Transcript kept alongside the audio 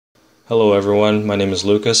Hello everyone, my name is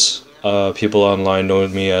Lucas. People online know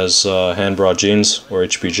me as Hand Brought Jeans, or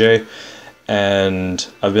HBJ, and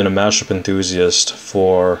I've been a mashup enthusiast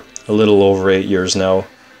for a little over 8 years now.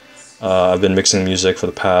 I've been mixing music for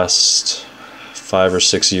the past 5 or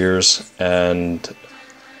 6 years, and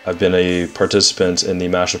I've been a participant in the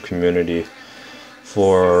mashup community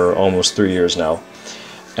for almost 3 years now.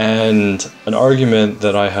 And an argument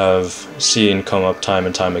that I have seen come up time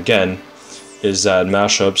and time again is that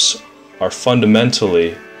mashups are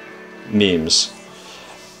fundamentally memes.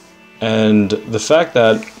 And the fact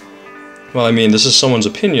that, well, I mean, this is someone's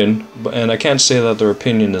opinion, and I can't say that their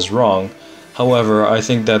opinion is wrong. However, I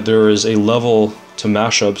think that there is a level to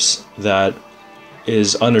mashups that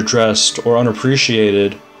is unaddressed or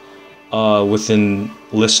unappreciated within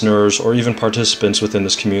listeners or even participants within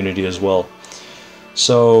this community as well.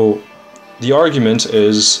 So the argument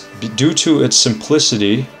is, due to its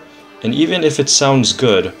simplicity, and even if it sounds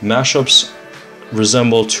good, mashups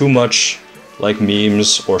resemble too much like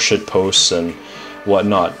memes or shitposts and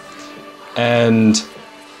whatnot. And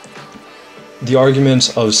the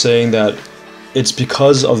argument of saying that it's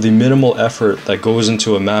because of the minimal effort that goes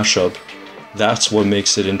into a mashup, that's what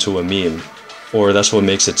makes it into a meme, or that's what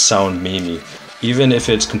makes it sound memey. Even if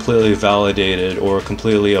it's completely validated or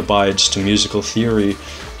completely abides to musical theory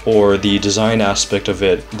or the design aspect of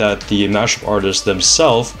it that the mashup artist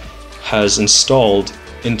themselves has installed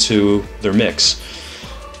into their mix.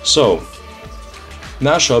 So,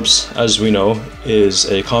 mashups, as we know, is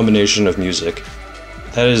a combination of music.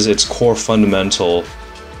 That is its core fundamental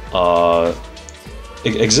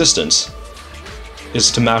existence, is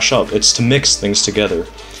to mash up, it's to mix things together.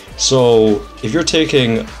 So, if you're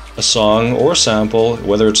taking a song or a sample,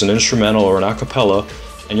 whether it's an instrumental or an a cappella,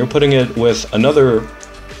 and you're putting it with another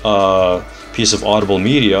piece of audible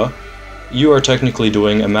media, you are technically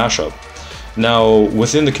doing a mashup. Now,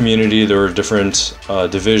 within the community, there are different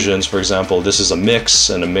divisions. For example, this is a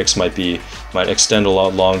mix, and a mix might extend a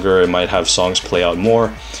lot longer. It might have songs play out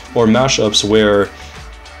more, or mashups where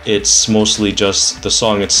it's mostly just the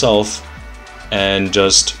song itself and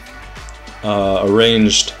just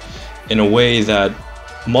arranged in a way that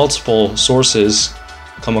multiple sources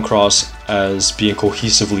come across as being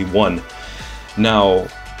cohesively one. Now,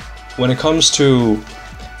 when it comes to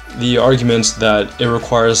the arguments that it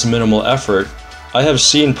requires minimal effort, I have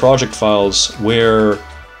seen project files where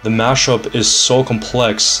the mashup is so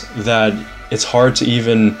complex that it's hard to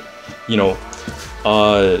even,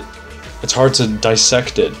 it's hard to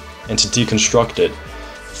dissect it and to deconstruct it.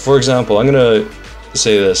 For example, I'm gonna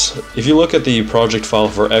say this. If you look at the project file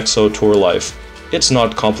for EXO Tour Life, it's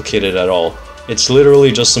not complicated at all. It's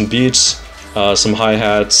literally just some beats, some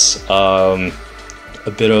hi-hats, a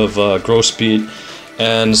bit of gross beat,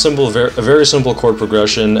 and a very simple chord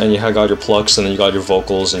progression, and you got your plucks, and then you got your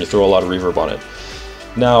vocals, and you throw a lot of reverb on it.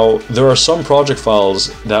 Now, there are some project files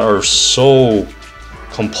that are so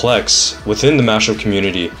complex within the mashup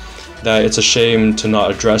community that it's a shame to not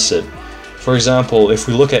address it. For example, if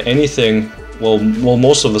we look at anything, well,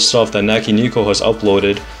 most of the stuff that Naki Nico has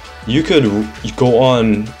uploaded, you could go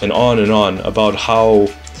on and on and on about how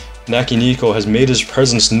Naki Nico has made his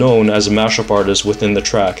presence known as a mashup artist within the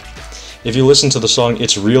track. If you listen to the song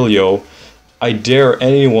It's Real Yo, I dare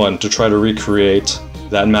anyone to try to recreate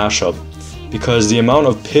that mashup, because the amount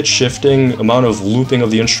of pitch shifting, amount of looping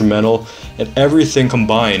of the instrumental, and everything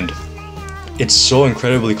combined, it's so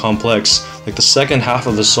incredibly complex. Like, the second half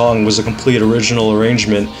of the song was a complete original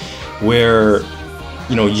arrangement where,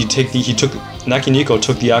 Naki Nico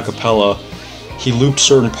took the a cappella, he looped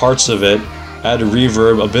certain parts of it, added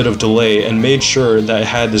reverb, a bit of delay, and made sure that it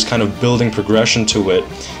had this kind of building progression to it.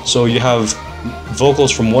 So you have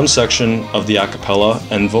vocals from one section of the a cappella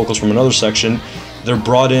and vocals from another section. They're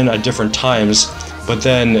brought in at different times, but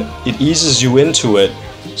then it eases you into it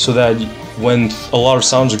so that when a lot of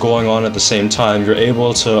sounds are going on at the same time, you're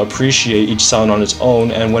able to appreciate each sound on its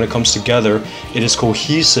own, and when it comes together, it is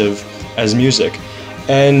cohesive as music.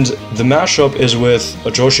 And the mashup is with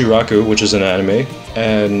a Joshiraku, which is an anime,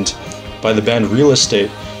 and by the band Real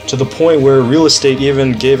Estate, to the point where Real Estate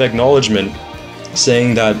even gave acknowledgement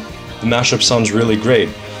saying that the mashup sounds really great.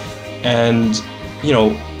 And,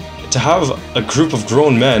 to have a group of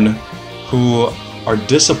grown men who are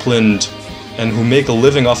disciplined and who make a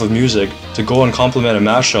living off of music to go and compliment a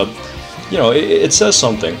mashup, it says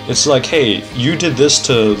something. It's like, hey, you did this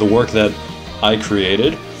to the work that I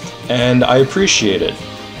created, and I appreciate it.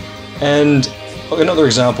 And another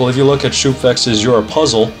example, if you look at Shoopvex's You're a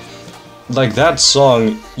Puzzle, like that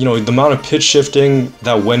song, the amount of pitch shifting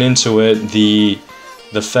that went into it, the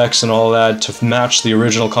effects and all that to match the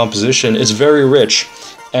original composition is very rich.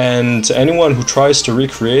 And to anyone who tries to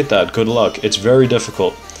recreate that, good luck. It's very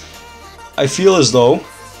difficult. I feel as though,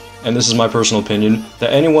 and this is my personal opinion,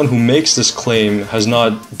 that anyone who makes this claim has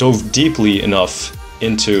not dove deeply enough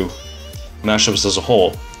into mashups as a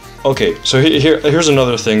whole. Okay, so here's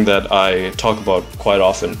another thing that I talk about quite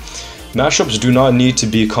often. Mashups do not need to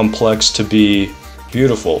be complex to be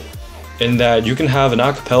beautiful, in that you can have an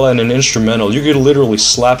acapella and an instrumental. You could literally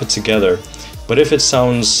slap it together, but if it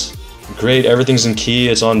sounds great, everything's in key,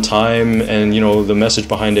 it's on time, and you know the message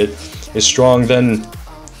behind it is strong, then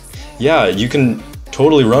yeah, you can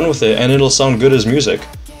totally run with it and it'll sound good as music.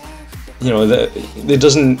 You know, that it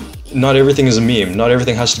doesn't, not everything is a meme, not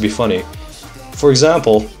everything has to be funny. For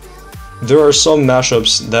example, there are some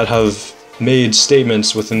mashups that have made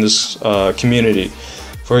statements within this community.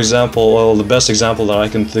 For example, well, the best example that I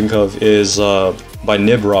can think of is by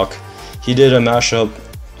Nibrock. He did a mashup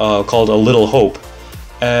called A Little Hope,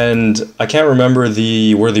 and I can't remember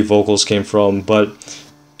where the vocals came from, but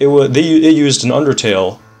it used an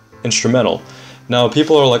Undertale instrumental. Now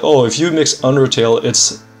people are like, oh, if you mix Undertale,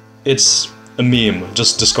 it's a meme,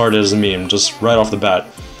 just discard it as a meme, just right off the bat.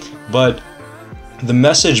 But the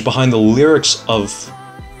message behind the lyrics of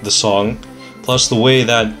the song, plus the way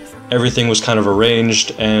that everything was kind of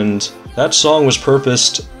arranged, and that song was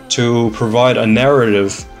purposed to provide a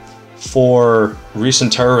narrative for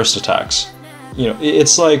recent terrorist attacks. You know,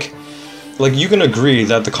 it's like you can agree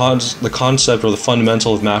that the concept or the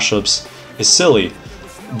fundamental of mashups is silly,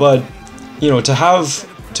 but you know,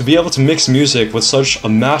 to be able to mix music with such a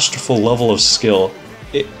masterful level of skill,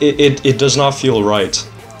 it does not feel right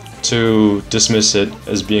to dismiss it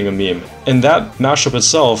as being a meme. And that mashup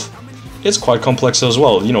itself, it's quite complex as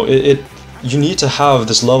well. You know, you need to have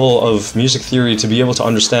this level of music theory to be able to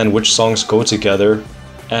understand which songs go together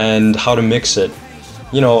and how to mix it.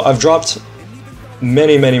 You know, I've dropped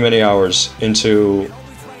many hours into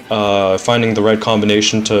finding the right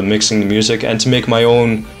combination to mixing the music and to make my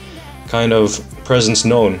own kind of presence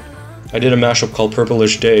known. I did a mashup called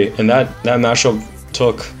Purplish Day, and that mashup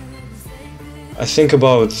took, I think,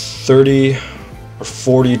 about 30 or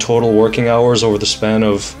 40 total working hours over the span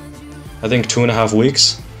of, I think, 2.5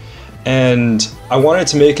 weeks. And I wanted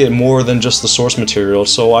to make it more than just the source material,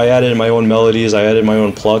 so I added my own melodies, I added my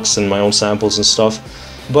own plucks and my own samples and stuff.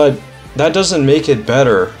 But that doesn't make it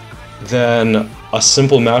better than a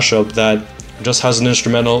simple mashup that just has an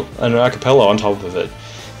instrumental and an acapella on top of it.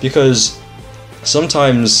 Because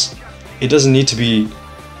sometimes it doesn't need to be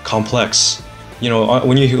complex. You know,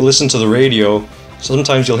 when you listen to the radio,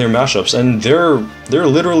 sometimes you'll hear mashups, and they're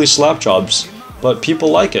literally slap jobs, but people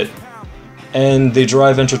like it, and they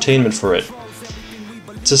derive entertainment for it.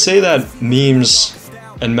 To say that memes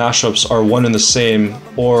and mashups are one and the same,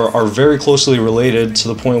 or are very closely related to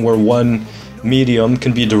the point where one medium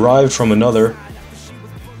can be derived from another,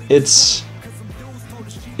 it's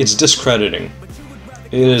discrediting.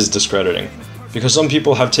 It is discrediting. Because some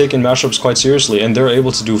people have taken mashups quite seriously, and they're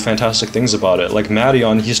able to do fantastic things about it. Like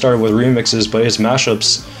Maddion, he started with remixes, but his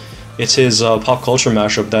mashups, it's his pop culture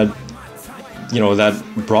mashup that, you know, that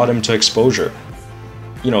brought him to exposure.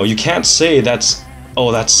 You know, you can't say that's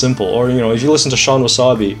simple. Or, you know, if you listen to Sean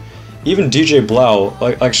Wasabi, even DJ Blau,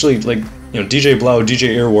 DJ Blau,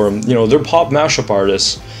 DJ Earworm, you know, they're pop mashup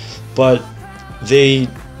artists, but they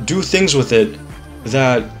do things with it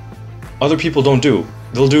that other people don't do.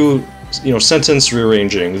 They'll do, you know, sentence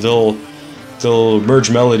rearranging, they'll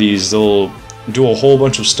merge melodies, they'll do a whole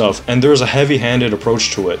bunch of stuff, and there's a heavy-handed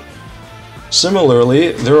approach to it.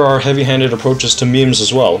 Similarly, there are heavy-handed approaches to memes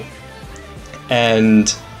as well.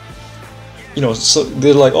 And, you know, so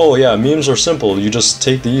they're like, oh yeah, memes are simple, you just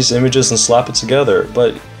take these images and slap it together.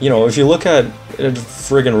 But, you know, if you look at a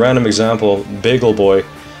friggin' random example, Bagel Boy,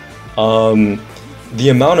 the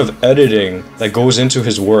amount of editing that goes into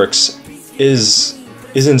his works is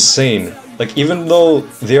insane. Like, even though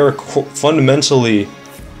they are fundamentally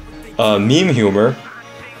meme humor,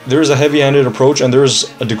 there's a heavy-handed approach, and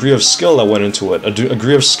there's a degree of skill that went into it. A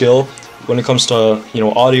degree of skill when it comes to, you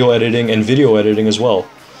know, audio editing and video editing as well.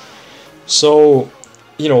 So,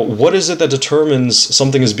 you know, what is it that determines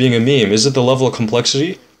something as being a meme? Is it the level of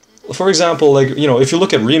complexity? For example, like, you know, if you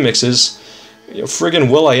look at remixes, you know, friggin'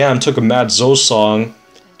 will.i.am took a Matt Zoe song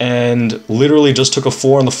and literally just took a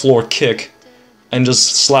 4-on-the-floor kick and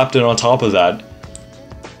just slapped it on top of that.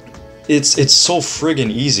 It's so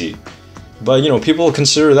friggin' easy. But, you know, people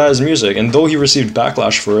consider that as music, and though he received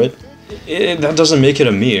backlash for it, that doesn't make it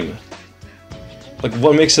a meme. Like,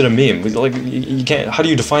 what makes it a meme? Like, you can't, how do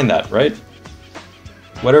you define that, right?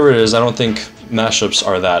 Whatever it is, I don't think mashups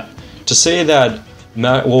are that. To say that,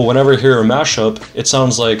 whenever I hear a mashup, it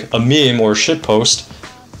sounds like a meme or a shitpost,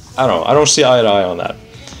 I don't know, I don't see eye to eye on that.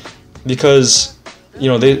 because,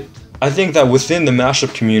 I think that within the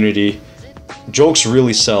mashup community, jokes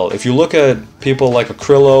really sell. If you look at people like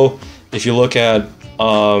Acrylo, if you look at,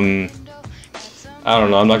 I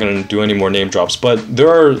don't know, I'm not going to do any more name drops, but there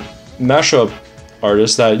are mashup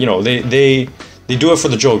artists that, they do it for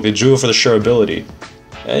the joke, they do it for the shareability.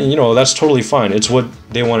 And, that's totally fine. It's what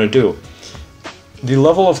they want to do. The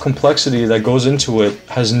level of complexity that goes into it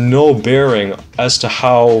has no bearing as to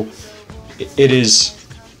how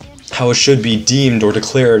it should be deemed or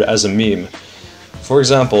declared as a meme. For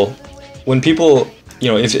example, when people,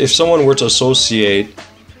 if someone were to associate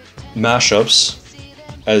mashups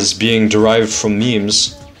as being derived from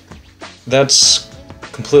memes, that's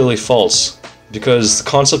completely false, because the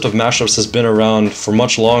concept of mashups has been around for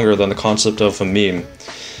much longer than the concept of a meme.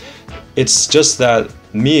 It's just that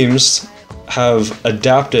memes have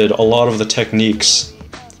adapted a lot of the techniques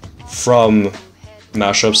from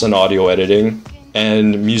mashups and audio editing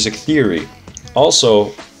and music theory.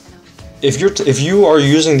 Also, if you are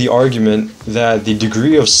using the argument that the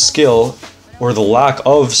degree of skill or the lack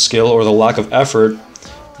of skill or the lack of effort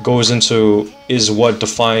is what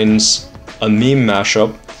defines a meme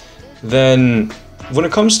mashup, then when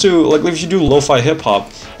it comes to, like, if you do lo-fi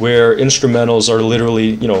hip-hop where instrumentals are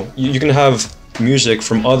literally, you can have music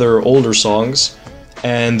from other older songs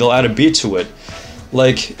and they'll add a beat to it.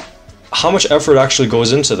 Like, how much effort actually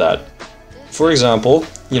goes into that? For example,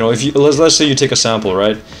 if let's say you take a sample,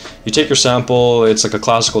 right? You take your sample, it's like a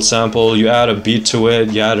classical sample, you add a beat to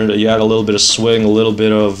it, you add a little bit of swing, a little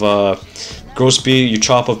bit of gross beat, you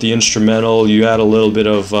chop up the instrumental, you add a little bit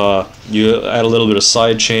of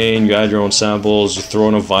side chain, you add your own samples, you throw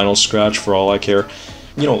in a vinyl scratch for all I care.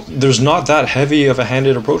 There's not that heavy of a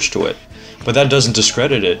handed approach to it, but that doesn't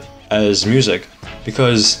discredit it as music,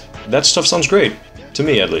 because that stuff sounds great, to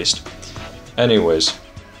me at least. Anyways,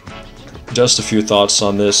 just a few thoughts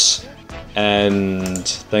on this, and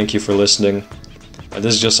thank you for listening.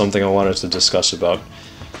 This is just something I wanted to discuss about.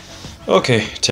 Okay.